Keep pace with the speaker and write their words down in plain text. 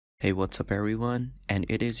Hey, what's up everyone? And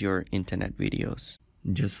it is your internet videos.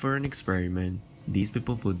 Just for an experiment, these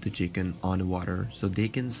people put the chicken on the water so they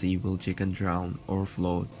can see will chicken drown or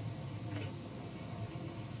float.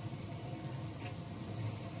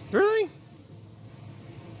 Really?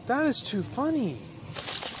 That is too funny.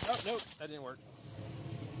 Oh, no, that didn't work.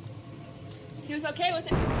 He was okay with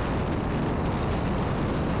it.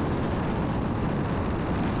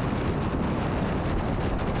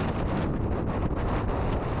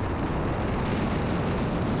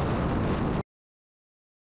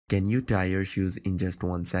 Can you tie your shoes in just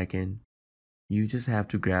 1 second? You just have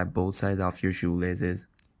to grab both sides of your shoelaces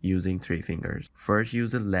using 3 fingers. First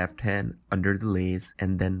use the left hand under the lace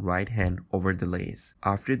and then right hand over the lace.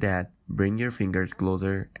 After that, bring your fingers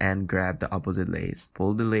closer and grab the opposite lace.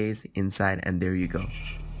 Pull the lace inside and there you go.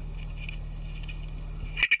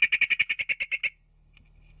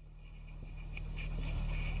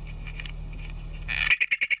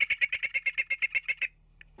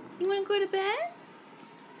 You want to go to bed?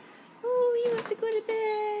 Oh, he wants to go to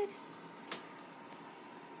bed.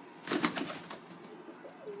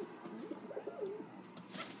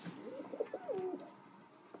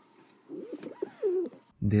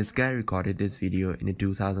 This guy recorded this video in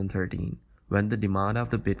 2013 when the demand of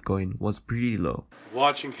the Bitcoin was pretty low.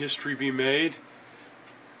 Watching history be made.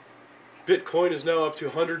 Bitcoin is now up to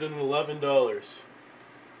 $111.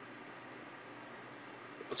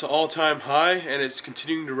 It's an all-time high and it's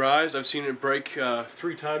continuing to rise. I've seen it break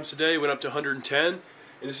 3 times today, went up to 110, and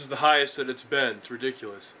this is the highest that it's been. It's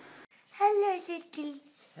ridiculous. Hello, little.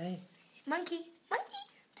 Hey. Monkey. Monkey.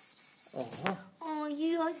 Psst, psst, psst. Oh, Oh,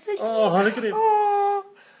 you are so cute. oh, look at him. Oh,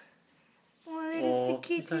 that is Oh, the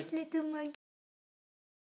cutest little monkey.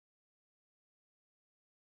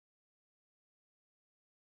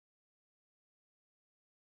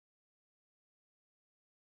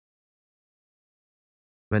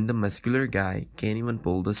 When the muscular guy can't even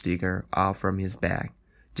pull the sticker off from his back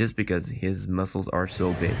just because his muscles are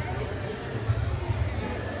so big.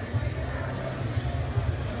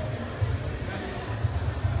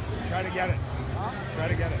 Try to get it. Try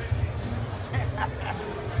to get it.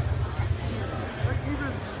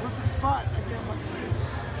 Even with the spot, I can't fucking see it.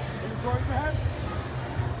 Are you going for head?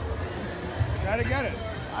 Try to get it.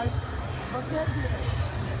 I can't get it.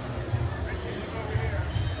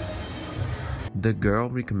 The girl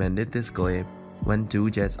recommended this clip when 2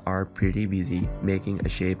 jets are pretty busy making a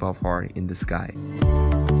shape of heart in the sky.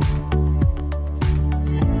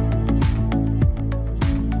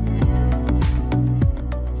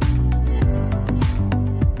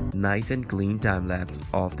 Nice and clean time lapse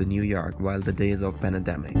of the New York while the days of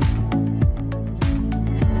pandemic.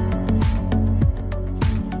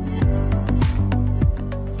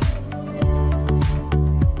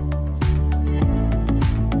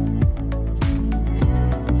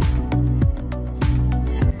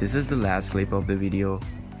 This is the last clip of the video,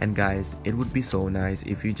 and guys, it would be so nice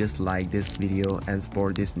if you just like this video and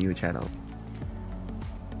support this new channel.